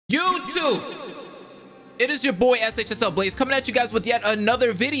YouTube, it is your boy SHSL Blaze coming at you guys with yet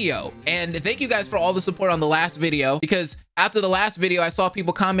another video. And thank you guys for all the support on the last video, because after the last video I saw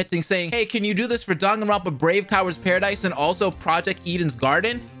people commenting saying, hey, can you do this for Danganronpa Brave Coward's Paradise and also Project Eden's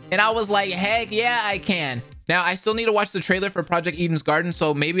Garden? And I was like, heck yeah, I can. Now I still need to watch the trailer for Project Eden's Garden,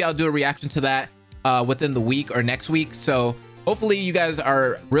 so maybe I'll do a reaction to that within the week or next week. So hopefully you guys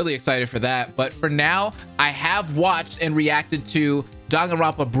are really excited for that. But for now, I have watched and reacted to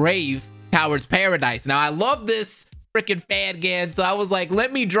Danganronpa Brave Coward's Paradise. Now I love this freaking fan, so I was like,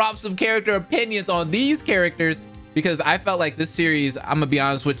 let me drop some character opinions on these characters, because I felt like this series, I'm gonna be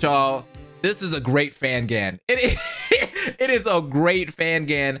honest with y'all, this is a great fan. It is a great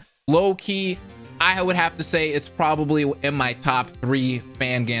fan. Low key, I would have to say it's probably in my top 3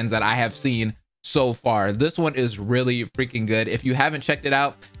 fan that I have seen so far. This one is really freaking good. If you haven't checked it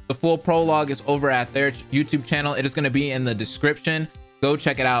out, the full prologue is over at their YouTube channel. It is going to be in the description. Go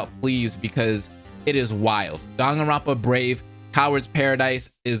check it out, please, because it is wild. Danganronpa Brave Coward's Paradise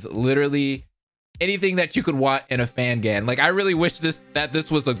is literally anything that you could want in a fan. Like, I really wish that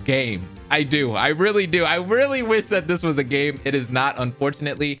this was a game. I do. I really do. I really wish that this was a game. It is not,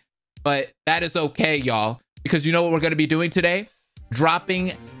 unfortunately, but that is okay, y'all, because you know what we're going to be doing today?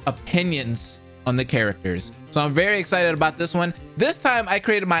 Dropping opinions on the characters. So I'm very excited about this one. This time I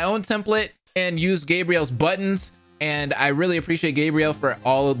created my own template and used Gabriel's buttons, and I really appreciate Gabriel for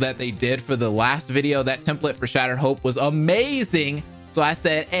all that they did for the last video. That template for Shattered Hope was amazing. So I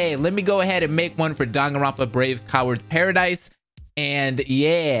said, hey, let me go ahead and make one for Danganronpa Brave Coward's Paradise. And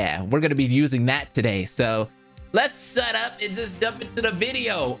yeah, we're gonna be using that today. So let's shut up and just jump into the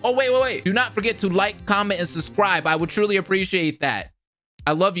video. Oh, wait. Do not forget to like, comment, and subscribe. I would truly appreciate that.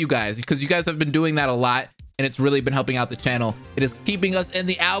 I love you guys, because you guys have been doing that a lot, and it's really been helping out the channel. It is keeping us in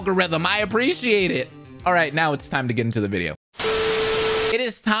the algorithm. I appreciate it. All right, now it's time to get into the video. It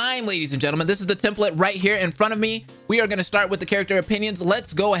is time, ladies and gentlemen. This is the template right here in front of me. We are going to start with the character opinions.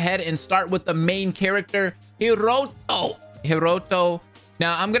 Let's go ahead and start with the main character, Hiroto.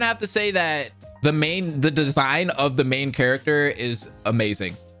 Now, I'm going to have to say that the design of the main character is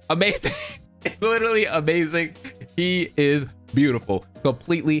amazing. Literally amazing. He is beautiful,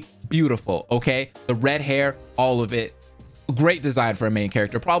 completely beautiful. Okay, the red hair, all of it, great design for a main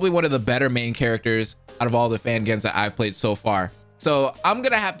character. Probably one of the better main characters out of all the fan games that I've played so far. So I'm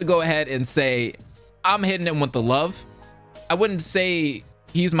gonna have to go ahead and say I'm hitting him with the love. I wouldn't say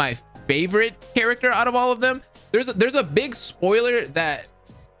he's my favorite character out of all of them. There's a big spoiler that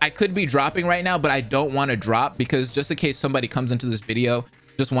I could be dropping right now, but I don't want to drop, because just in case somebody comes into this video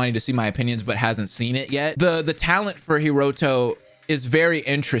just wanting to see my opinions but hasn't seen it yet, the talent for Hiroto is very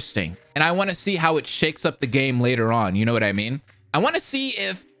interesting, and I want to see how it shakes up the game later on. You know what I mean? I want to see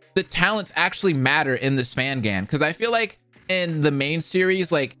if the talents actually matter in this fan, because I feel like in the main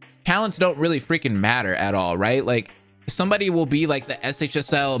series, like, talents don't really freaking matter at all, right? Like, somebody will be like the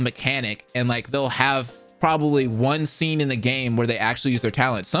SHSL mechanic, and like they'll have probably one scene in the game where they actually use their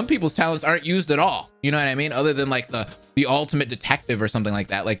talents. Some people's talents aren't used at all, you know what I mean? Other than like the ultimate detective or something like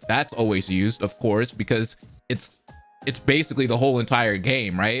that. Like, that's always used, of course, because it's basically the whole entire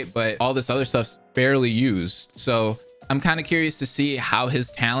game, right? But all this other stuff's barely used. So I'm kind of curious to see how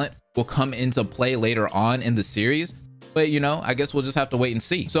his talent will come into play later on in the series. But, you know, I guess we'll just have to wait and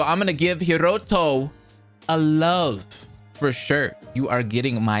see. So I'm gonna give Hiroto a love for sure. You are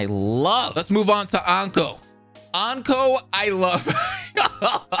getting my love. Let's move on to Anko. Anko, I love.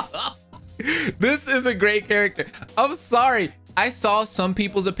 This is a great character. I'm sorry, I saw some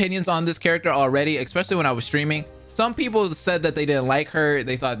people's opinions on this character already, especially when I was streaming. Some people said that they didn't like her.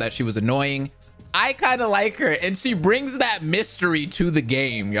 They thought that she was annoying. I kind of like her, and she brings that mystery to the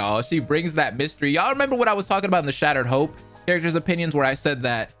game, y'all. She brings that mystery. Y'all remember what I was talking about in the Shattered Hope characters opinions, where I said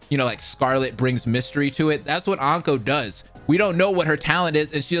that, you know, like, Scarlet brings mystery to it? That's what Anko does. We don't know what her talent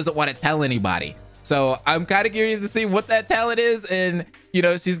is, and she doesn't want to tell anybody. So I'm kind of curious to see what that talent is. And, you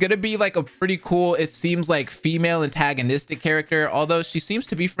know, she's gonna be like a pretty cool, it seems like, female antagonistic character, although she seems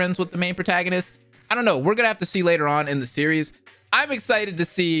to be friends with the main protagonist. I don't know, we're gonna have to see later on in the series. I'm excited to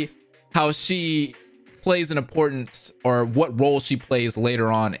see how she plays an importance, or what role she plays later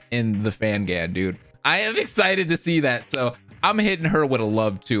on in the fan, dude. I am excited to see that. So I'm hitting her with a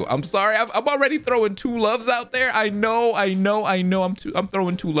love too. I'm sorry, I'm already throwing 2 loves out there. I know. I'm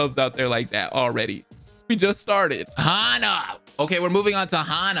throwing 2 loves out there like that already. We just started. Hana. Okay, we're moving on to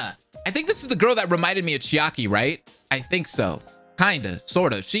Hana. I think this is the girl that reminded me of Chiaki, right? I think so. Kinda,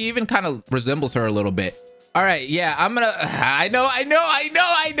 sorta. She even kind of resembles her a little bit. All right, yeah, I'm gonna. I know. No,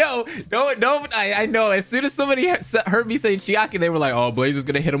 I know. As soon as somebody heard me say Chiaki, they were like, "Oh, Blaze is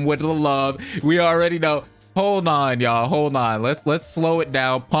gonna hit him with the love." We already know. Hold on, y'all. Hold on. Let's slow it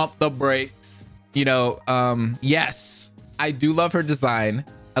down. Pump the brakes. You know, yes, I do love her design.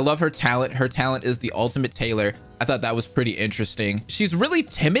 I love her talent. Her talent is the ultimate tailor. I thought that was pretty interesting. She's really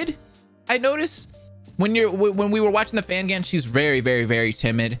timid. I noticed when we were watching the Fangan, she's very, very, very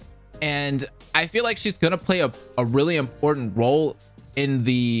timid. And I feel like she's gonna play a really important role in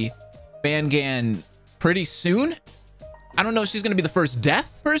the Fangan pretty soon. I don't know if she's gonna be the first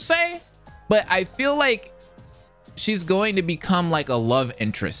death per se, but I feel like she's going to become like a love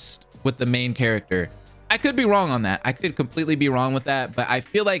interest with the main character. I could be wrong on that. I could completely be wrong with that, but I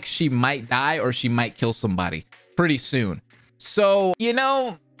feel like she might die or she might kill somebody pretty soon. So, you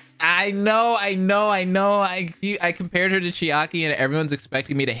know, I compared her to Chiaki and everyone's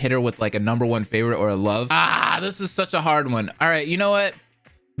expecting me to hit her with like a #1 favorite or a love. This is such a hard one. All right, you know what?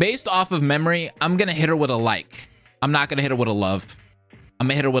 Based off of memory, I'm gonna hit her with a like. I'm not gonna hit her with a love. I'm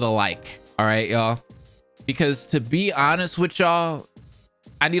gonna hit her with a like. All right, y'all. Because to be honest with y'all,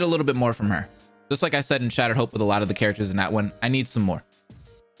 I need a little bit more from her. Just like I said in Shattered Hope with a lot of the characters in that one, I need some more.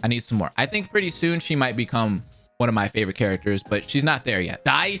 I need some more. I think pretty soon she might become one of my favorite characters, but she's not there yet.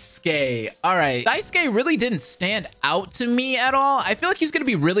 Daisuke. All right. Daisuke really didn't stand out to me at all. I feel like he's going to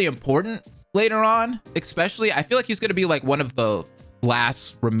be really important later on, especially. I feel like he's going to be like one of the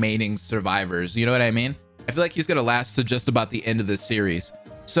last remaining survivors. You know what I mean? I feel like he's going to last to just about the end of this series.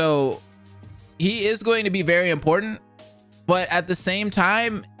 So he is going to be very important, but at the same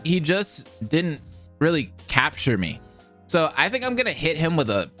time, he just didn't really capture me. So I think I'm going to hit him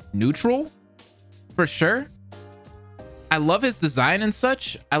with a neutral for sure. I love his design and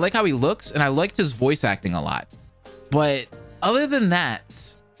such. I like how he looks and I liked his voice acting a lot. But other than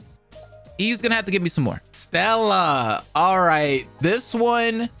that, he's going to have to give me some more. Stella. All right. This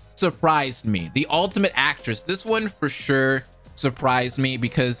one surprised me. The ultimate actress. This one for sure surprised me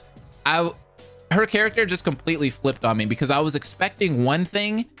because her character just completely flipped on me because I was expecting one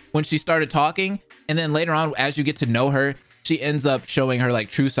thing when she started talking. And then later on, as you get to know her, she ends up showing her like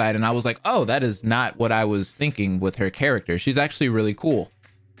true side. And I was like, oh, that is not what I was thinking with her character. She's actually really cool.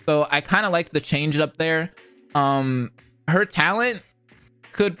 So I kind of liked the change up there. Her talent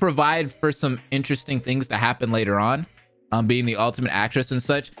could provide for some interesting things to happen later on, being the ultimate actress and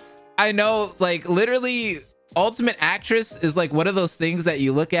such. I know, like, literally ultimate actress is like one of those things that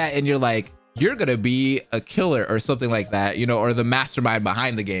you look at and you're like, you're gonna be a killer or something like that, you know, or the mastermind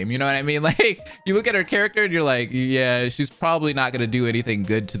behind the game. You know what I mean? Like, you look at her character and you're like, yeah, she's probably not gonna do anything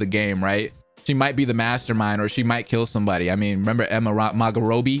good to the game, right? She might be the mastermind or she might kill somebody. I mean, remember Emma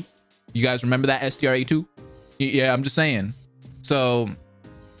Magarobi? You guys remember that STRE2? Yeah, I'm just saying. So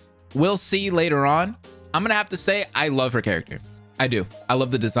we'll see later on. I'm gonna have to say I love her character. I do. I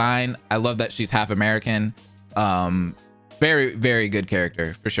love the design. I love that she's half American. Very, very good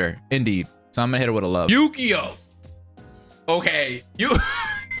character for sure. Indeed. So I'm gonna hit her with a love. Yukio. Okay,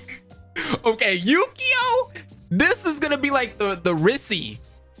 okay, Yukio. This is gonna be like the Rissy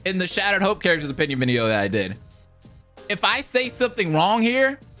in the Shattered Hope characters opinion video that I did. If I say something wrong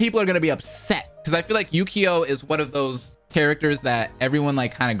here, people are gonna be upset because I feel like Yukio is one of those characters that everyone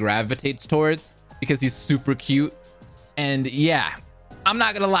like kind of gravitates towards because he's super cute. And yeah, I'm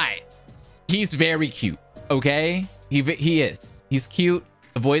not gonna lie, he's very cute. Okay, he is. He's cute.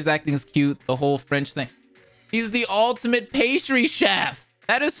 The voice acting is cute. The whole French thing. He's the ultimate pastry chef.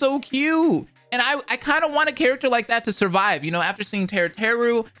 That is so cute. And I kind of want a character like that to survive. You know, after seeing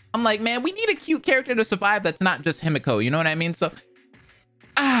Teru, I'm like, man, we need a cute character to survive that's not just Himiko. You know what I mean? So,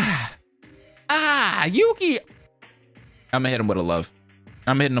 Yuki. I'm gonna hit him with a love.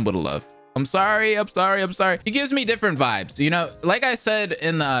 I'm hitting him with a love. I'm sorry. He gives me different vibes. You know, like I said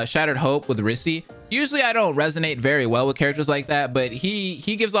in the Shattered Hope with Rissy, usually I don't resonate very well with characters like that, but he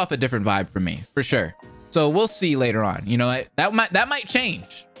gives off a different vibe for me, for sure. So we'll see later on. You know, that might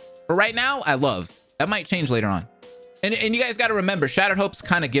change. But right now, I love. That might change later on. And you guys got to remember, Shattered Hope's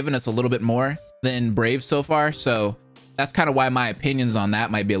kind of given us a little bit more than Brave so far. So that's kind of why my opinions on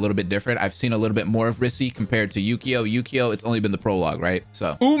that might be a little bit different. I've seen a little bit more of Rissy compared to Yukio. Yukio, it's only been the prologue, right?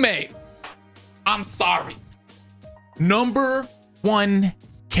 So Ume. I'm sorry. #1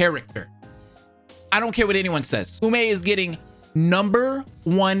 character. I don't care what anyone says. Ume is getting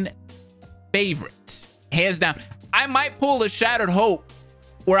 #1 favorite. Hands down. I might pull a Shattered Hope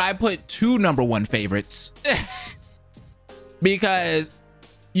where I put 2 #1 favorites. Because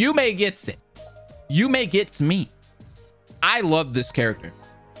Yume gets it. Yume gets me. I love this character.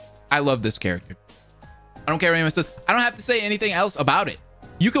 I love this character. I don't care what anyone says. I don't have to say anything else about it.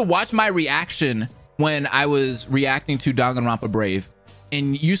 You could watch my reaction when I was reacting to Danganronpa Brave,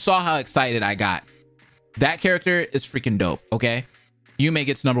 and you saw how excited I got. That character is freaking dope, okay? Yume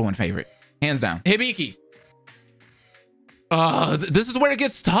gets #1 favorite. Hands down. Hibiki. This is where it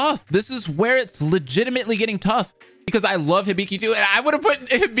gets tough. This is where it's legitimately getting tough because I love Hibiki too. And I would have put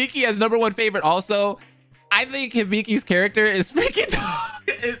Hibiki as #1 favorite also. I think Hibiki's character is freaking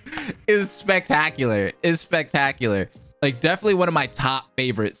is spectacular. Is spectacular. Like definitely one of my top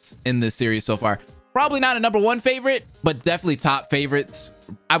favorites in this series so far. Probably not a #1 favorite, but definitely top favorites.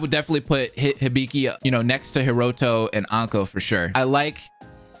 I would definitely put Hibiki, you know, next to Hiroto and Anko for sure. I like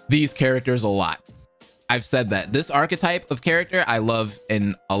these characters a lot. I've said that. This archetype of character I love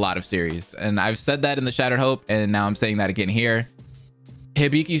in a lot of series. And I've said that in the Shattered Hope, and now I'm saying that again here.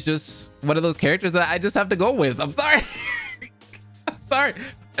 Hibiki's just one of those characters that I just have to go with. I'm sorry. I'm sorry.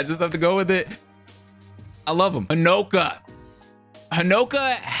 I just have to go with it. I love him. Hanoka.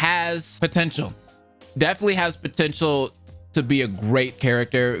 Hanoka has potential. Definitely has potential to be a great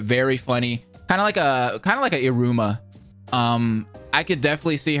character. Very funny. Kind of like a Iruma. I could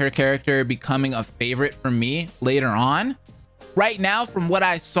definitely see her character becoming a favorite for me later on. Right now, from what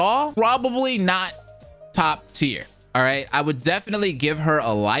I saw, probably not top tier. All right, I would definitely give her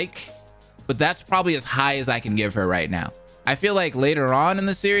a like, but that's probably as high as I can give her right now. I feel like later on in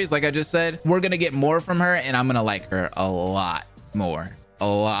the series, like I just said, we're gonna get more from her and I'm gonna like her a lot more.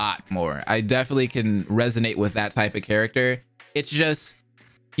 I definitely can resonate with that type of character. It's just,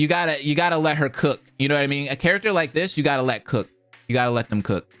 you gotta let her cook. You know what I mean? A character like this, you gotta let cook. You gotta let them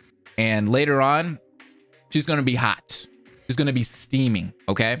cook. And later on, she's gonna be hot. She's gonna be steaming,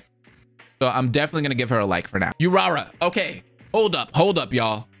 okay? So I'm definitely gonna give her a like for now. Urara, okay, hold up,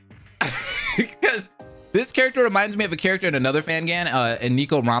 y'all. Because this character reminds me of a character in another fangan, in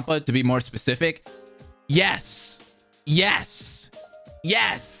Danganronpa, to be more specific. Yes,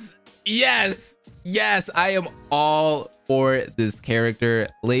 I am all for this character.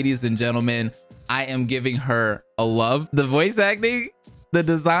 Ladies and gentlemen, I am giving her a love. The voice acting, the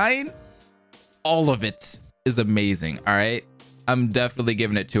design, all of it is amazing, all right? I'm definitely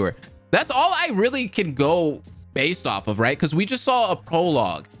giving it to her. That's all I really can go based off of, right? Because we just saw a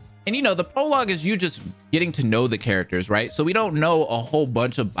prologue. And you know, the prologue is you just getting to know the characters, right? So we don't know a whole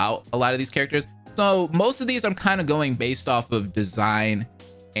bunch about a lot of these characters. So most of these I'm kind of going based off of design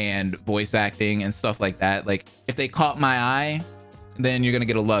and voice acting and stuff like that. Like if they caught my eye, then you're gonna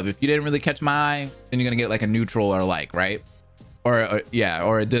get a love. If you didn't really catch my eye, then you're gonna get like a neutral or like, right? Or yeah,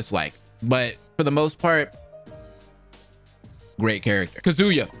 or a dislike. But for the most part, great character.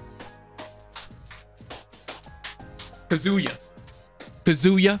 Kazuya.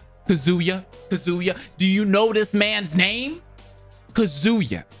 Do you know this man's name?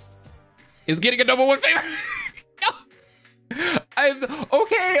 Kazuya is getting a #1 favorite.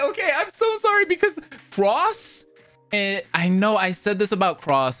 Okay, I'm so sorry because Cross, and I know I said this about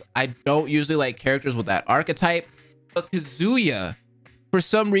Cross, I don't usually like characters with that archetype, but Kazuya, for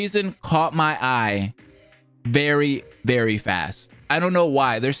some reason, caught my eye very, very fast. I don't know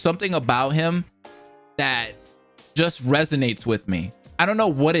why. There's something about him that just resonates with me. I don't know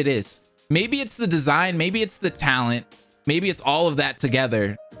what it is. Maybe it's the design, maybe it's the talent, maybe it's all of that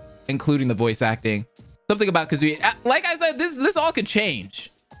together, including the voice acting. Something about Kazuya, like I said, this all could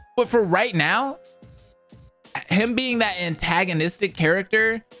change. But for right now, him being that antagonistic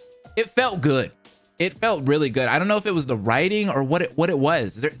character, it felt good. It felt really good. I don't know if it was the writing or what it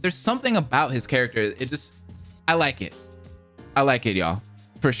was. There's something about his character. It just, I like it. I like it, y'all,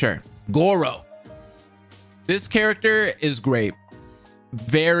 for sure. Goro. This character is great.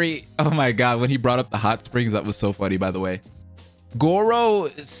 Very, oh my God, when he brought up the hot springs, that was so funny, by the way. Goro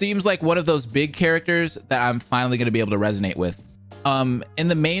seems like one of those big characters that I'm finally going to be able to resonate with. In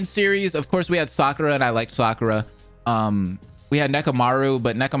the main series, of course, we had Sakura, and I liked Sakura. We had Nekomaru,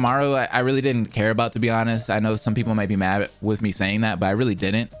 but Nekomaru, I really didn't care about, to be honest. I know some people might be mad with me saying that, but I really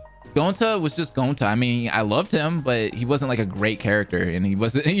didn't. Gonta was just Gonta. I mean, I loved him, but he wasn't like a great character, and he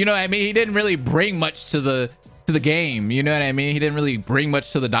wasn't, you know what I mean? He didn't really bring much to the game, you know what I mean? He didn't really bring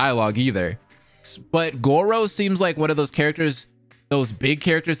much to the dialogue either. But Goro seems like one of those characters, those big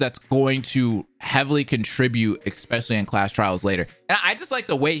characters that's going to heavily contribute, especially in class trials later. And I just like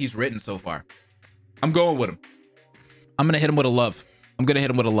the way he's written so far. I'm going with him. I'm gonna hit him with a love.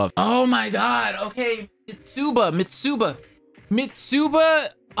 Oh my God. Okay, Mitsuba.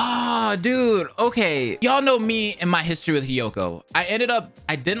 Oh, dude. Okay, y'all know me and my history with Hiyoko. I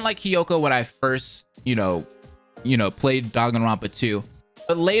didn't like Hiyoko when I first, you know, played Danganronpa 2,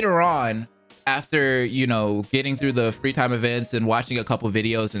 but later on, after, you know, getting through the free time events and watching a couple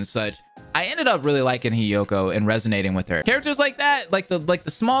videos and such, I ended up really liking Hiyoko and resonating with her. Characters like that, like the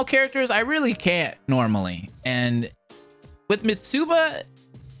small characters, I really can't normally. And with Mitsuba,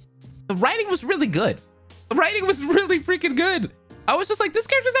 the writing was really good. The writing was really freaking good. I was just like, this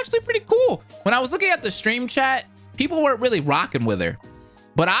character is actually pretty cool. When I was looking at the stream chat, people weren't really rocking with her,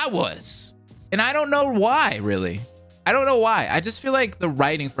 but I was. And I don't know why, really. I don't know why. I just feel like the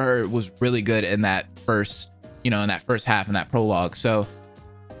writing for her was really good in that first, in that first half, in that prologue. So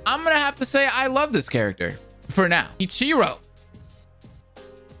I'm gonna have to say I love this character for now. Ichiro.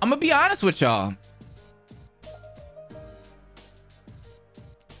 I'm gonna be honest with y'all.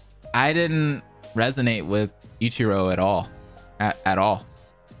 I didn't resonate with Ichiro at all. At all.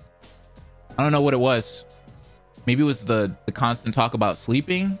 I don't know what it was. Maybe it was the constant talk about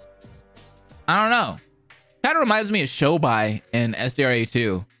sleeping. I don't know. Kind of reminds me of Shobai in SDRA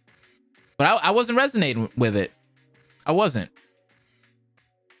 2. But I wasn't resonating with it. I wasn't.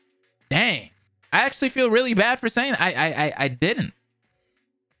 Dang. I actually feel really bad for saying that. I didn't.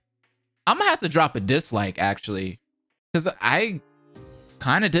 I'm gonna have to drop a dislike, actually. Because I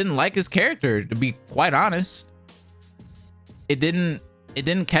kind of didn't like his character, to be quite honest. It didn't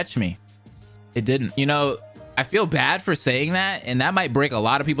catch me. It didn't. I feel bad for saying that, and that might break a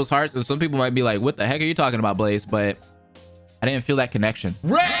lot of people's hearts, and some people might be like, what the heck are you talking about, Blaze? But I didn't feel that connection.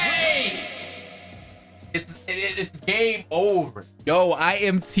 Ray! It's game over. Yo, I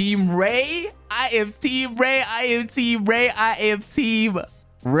am Team Ray. I am Team Ray. I am Team Ray. I am Team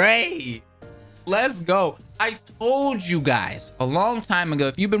Ray. Let's go. I told you guys a long time ago,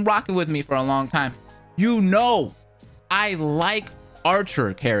 if you've been rocking with me for a long time, I like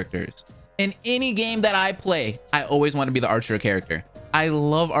archer characters. In any game that I play, I always want to be the archer character. I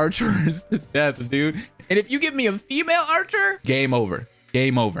love archers to death, dude. And if you give me a female archer, game over.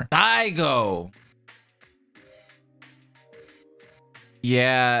 Game over. Daigo.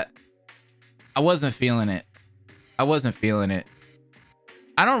 Yeah, I wasn't feeling it. I wasn't feeling it.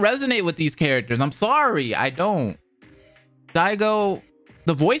 I don't resonate with these characters. I'm sorry. I don't. Daigo,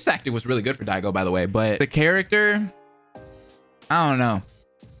 the voice acting was really good for Daigo, by the way, but the character, I don't know.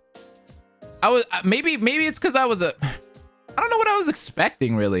 Maybe it's because I don't know what I was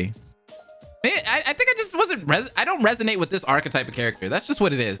expecting, really. I think I just wasn't I don't resonate with this archetype of character. That's just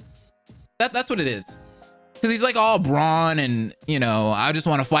what it is. That's what it is. Because he's like all brawn and, I just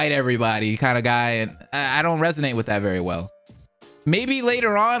want to fight everybody kind of guy. And I don't resonate with that very well. Maybe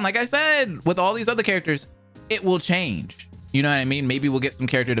later on, like I said, with all these other characters, it will change. You know what I mean? Maybe we'll get some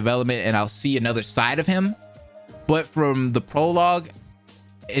character development and I'll see another side of him. But from the prologue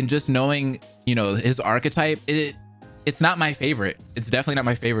and just knowing, his archetype, it's not my favorite. It's definitely not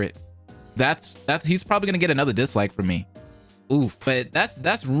my favorite. He's probably going to get another dislike from me. Oof. But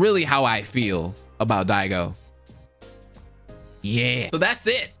that's really how I feel about Daigo. Yeah. So that's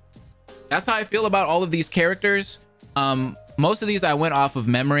it. That's how I feel about all of these characters. Most of these I went off of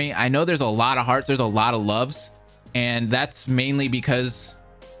memory. I know there's a lot of hearts, there's a lot of loves, and that's mainly because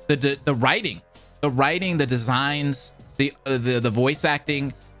the writing, the designs, the voice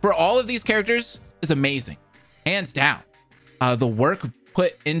acting for all of these characters is amazing, hands down. The work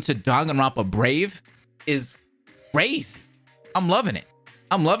put into Danganronpa Brave is crazy. I'm loving it.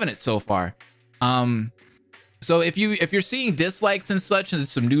 I'm loving it so far. So if you're seeing dislikes and such, and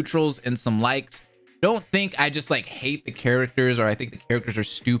some neutrals and some likes, don't think I just like hate the characters, or I think the characters are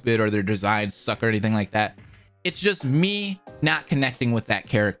stupid, or their designs suck, or anything like that. It's just me not connecting with that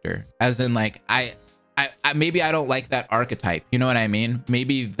character, as in like I maybe I don't like that archetype. You know what I mean?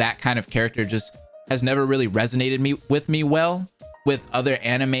 Maybe that kind of character just has never really resonated with me well with other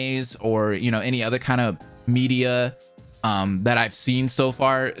animes, or any other kind of media that I've seen so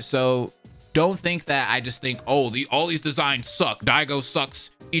far. So don't think that I just think, oh, all these designs suck. Daigo sucks.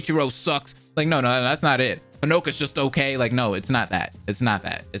 Ichiro sucks. Like, no, that's not it. Hanoka's just okay. Like, no, it's not that. It's not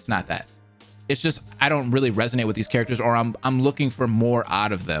that. It's not that. It's just I don't really resonate with these characters, or I'm looking for more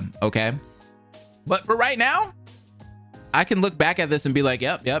out of them. Okay. But for right now, I can look back at this and be like,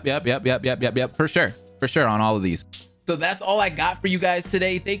 yep, for sure on all of these. So that's all I got for you guys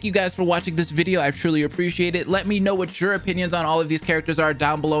today. Thank you guys for watching this video. I truly appreciate it. Let me know what your opinions on all of these characters are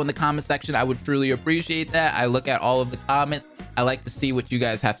down below in the comment section. I would truly appreciate that. I look at all of the comments. I like to see what you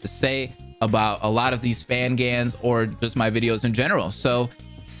guys have to say about a lot of these fan gans, or just my videos in general. So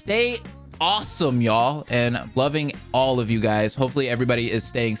stay awesome, y'all, and loving all of you guys. Hopefully everybody is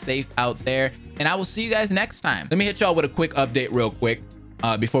staying safe out there, and I will see you guys next time. Let me hit y'all with a quick update real quick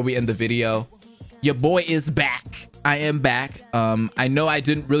before we end the video. Your boy is back. I am back. I know I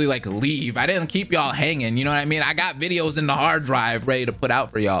didn't really like leave. I didn't keep y'all hanging. You know what I mean? I got videos in the hard drive ready to put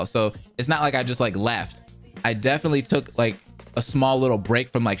out for y'all. So it's not like I just like left. I definitely took like a small little break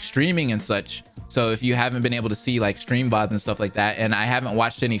from like streaming and such. So if you haven't been able to see like stream VODs and stuff like that, and I haven't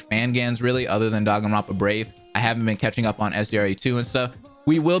watched any fan gans really other than Danganronpa Brave, I haven't been catching up on SDRA 2 and stuff.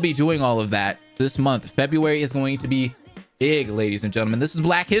 We will be doing all of that this month. February is going to be big, ladies and gentlemen. This is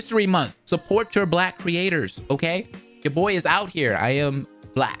Black History Month. Support your Black creators, okay? Your boy is out here. I am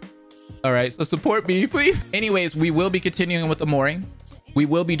Black. All right, so support me, please. Anyways, we will be continuing with the mooring. We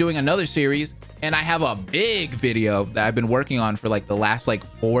will be doing another series, and I have a big video that I've been working on for like the last like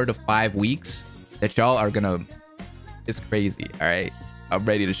 4 to 5 weeks that y'all are gonna, it's crazy. All right, I'm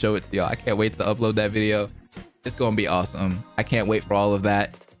ready to show it to y'all. I can't wait to upload that video. It's gonna be awesome. I can't wait for all of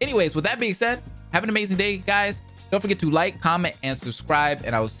that. Anyways, with that being said, have an amazing day, guys. Don't forget to like, comment, and subscribe,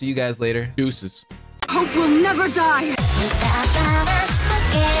 and I will see you guys later. Deuces. Hope will never die.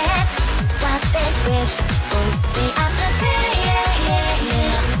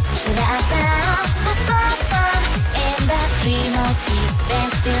 Notice, then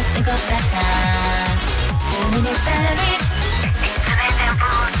still think of that dance. 2 minutes salary.